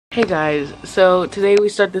Hey guys, so today we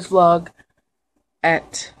start this vlog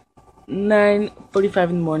at 9:45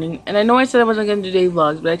 in the morning, and I know I said I wasn't going to do day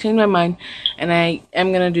vlogs, but I changed my mind and I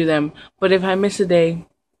am going to do them. But if I miss a day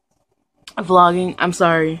of vlogging, I'm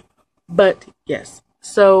sorry. But yes,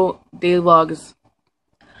 so daily vlogs.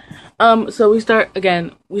 So we start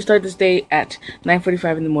this day at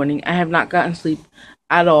 9:45 in the morning. I have not gotten sleep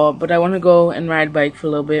at all, but I want to go and ride bike for a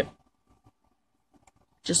little bit.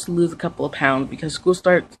 Just to lose a couple of pounds because school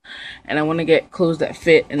starts and I want to get clothes that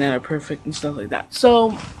fit and that are perfect and stuff like that.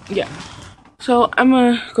 So, yeah. So, I'm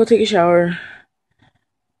going to go take a shower,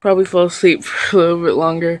 probably fall asleep for a little bit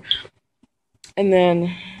longer, and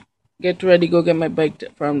then get ready, go get my bike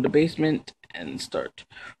from the basement and start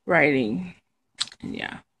riding. And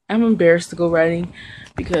yeah, I'm embarrassed to go riding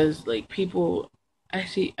because, like,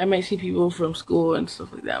 I might see people from school and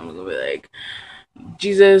stuff like that. I'm going to be like,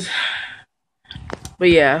 Jesus. But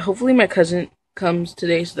yeah, hopefully my cousin comes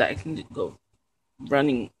today so that I can go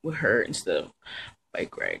running with her instead of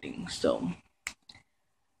bike riding. So,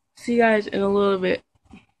 see you guys in a little bit.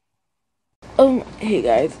 Hey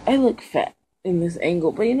guys, I look fat in this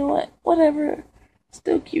angle, but you know what? Whatever.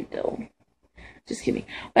 Still cute though. Just kidding.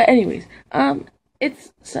 But anyways,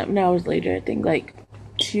 it's 7 hours later. I think like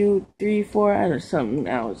 2, 3, 4, I don't know, something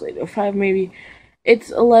hours later. 5 maybe. It's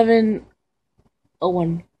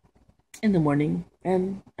 11:01 in the morning,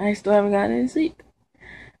 and I still haven't gotten any sleep.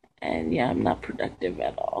 And yeah, I'm not productive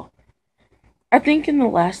at all. I think in the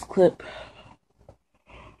last clip,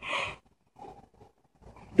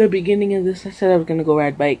 the beginning of this, I said I was gonna go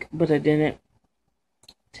ride bike, but I didn't.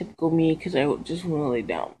 Typical me, because I just want to lay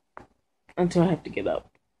down until I have to get up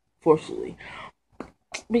forcefully.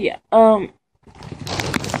 But yeah,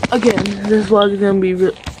 again, this vlog is gonna be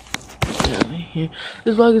this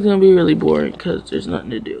vlog is gonna be really boring because there's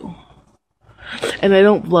nothing to do, and I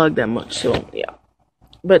don't vlog that much, so yeah.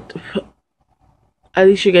 But at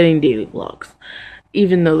least you're getting daily vlogs,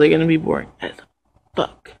 even though they're gonna be boring as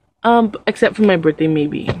fuck. Except for my birthday,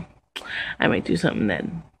 maybe I might do something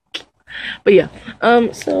then. But yeah,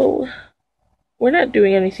 so we're not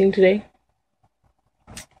doing anything today.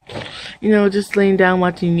 You know, just laying down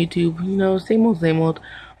watching YouTube. You know, same old, same old.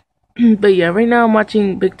 But yeah, right now I'm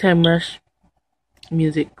watching Big Time Rush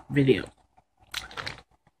music video.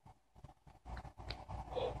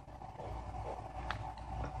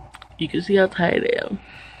 You can see how tired I am.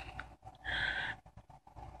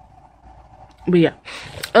 But yeah,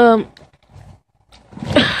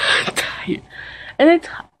 tired. And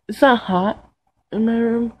it's not hot in my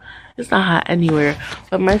room. It's not hot anywhere,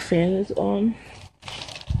 but my fan is on.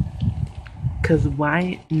 Cause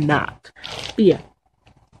why not? But yeah,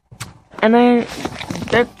 and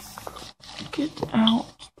that's get out.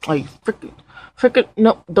 Like freaking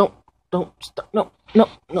no, don't stop. No.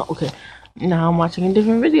 Okay, now I'm watching a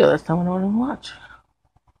different video. That's not what I want to watch.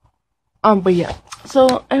 But yeah.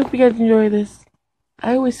 So I hope you guys enjoy this.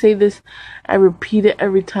 I always say this. I repeat it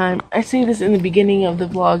every time. I say this in the beginning of the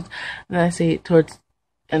vlogs, and I say it towards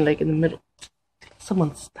and like in the middle.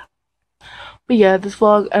 Someone stop. But yeah, this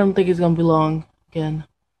vlog I don't think it's gonna be long again.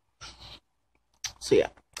 So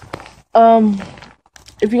yeah.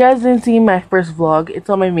 If you guys didn't see my first vlog, it's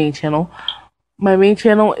on my main channel. My main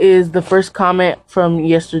channel is the first comment from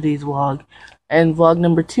yesterday's vlog, and vlog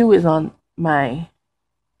number 2 is on my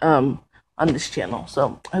on this channel.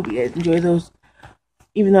 So I hope you guys enjoy those.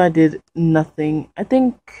 Even though I did nothing, I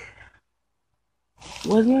think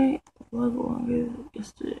was my vlog longer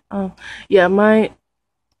yesterday. Yeah, my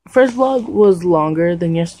first vlog was longer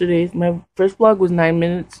than yesterday's. My first vlog was 9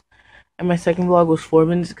 minutes, and my second vlog was 4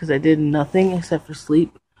 minutes because I did nothing except for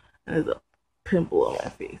sleep. And there's a pimple on my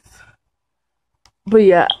face. But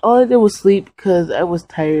yeah, all I did was sleep because I was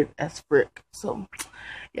tired as frick. So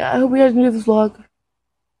yeah, I hope you guys enjoy this vlog.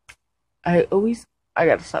 I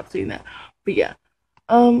gotta stop saying that. But yeah,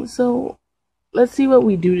 so let's see what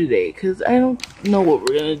we do today, because I don't know what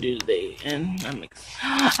we're gonna do today, and I'm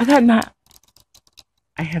excited.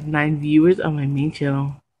 I have 9 viewers on my main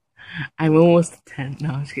channel. I'm almost 10. No,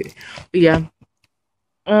 I'm just kidding. But yeah,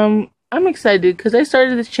 I'm excited because I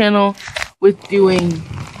started this channel with doing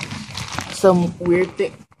some weird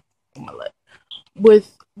thing.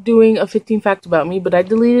 With doing a 15 facts about me, but I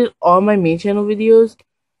deleted all my main channel videos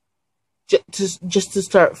just to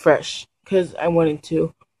start fresh because I wanted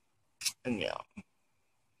to. And yeah.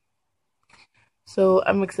 So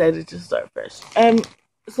I'm excited to start fresh.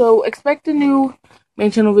 So expect a new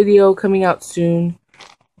main channel video coming out soon,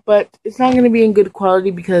 but it's not going to be in good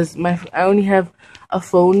quality because I only have a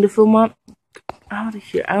phone to film on. Out of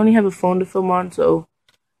here. I only have a phone to film on, so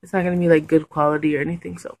it's not going to be like good quality or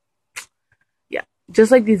anything. So yeah,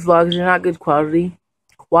 just like these vlogs, they're not good quality.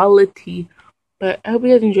 quality. But I hope you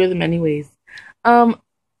guys enjoy them anyways.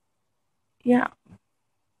 Yeah.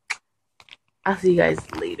 I'll see you guys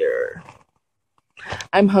later.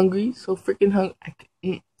 I'm hungry, so freaking hungry. I can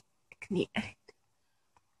eat anything.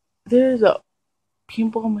 There's a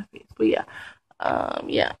pimple on my face, but yeah.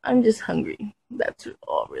 Yeah, I'm just hungry. That's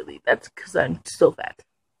all really. That's because I'm so fat.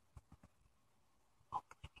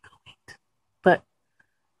 But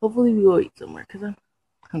hopefully we go eat somewhere because I'm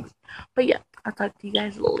hungry. But yeah, I'll talk to you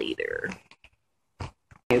guys later.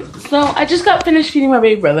 So I just got finished feeding my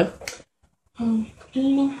baby brother.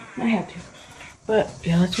 Didn't know I had to. But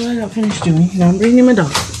yeah, that's what I got finished doing. Now I'm bringing my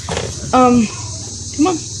dog. Come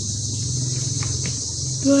on.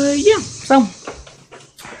 But yeah, so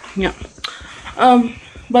yeah.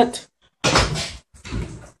 But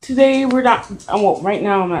today we're not. Well, right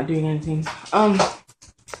now I'm not doing anything.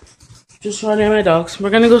 Just running my dogs.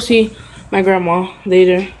 We're gonna go see my grandma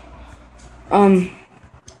later.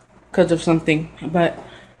 Because of something. But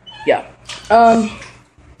yeah.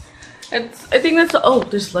 I think that's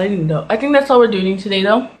there's lighting though. I think that's all we're doing today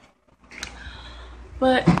though.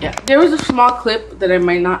 But yeah, there was a small clip that I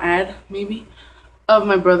might not add, maybe, of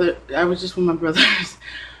my brother. I was just with my brothers.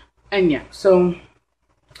 And yeah, so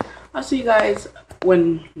I'll see you guys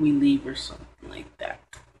when we leave or something like that.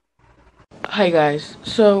 Hi guys,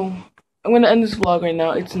 so I'm gonna end this vlog right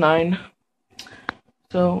now. It's 9.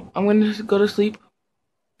 So I'm gonna just go to sleep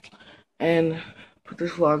and put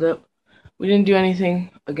this vlog up. We didn't do anything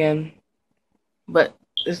again, but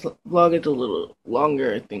this vlog is a little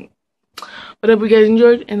longer, I think. But I hope you guys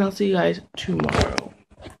enjoyed, and I'll see you guys tomorrow.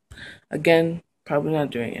 Again, probably not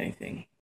doing anything.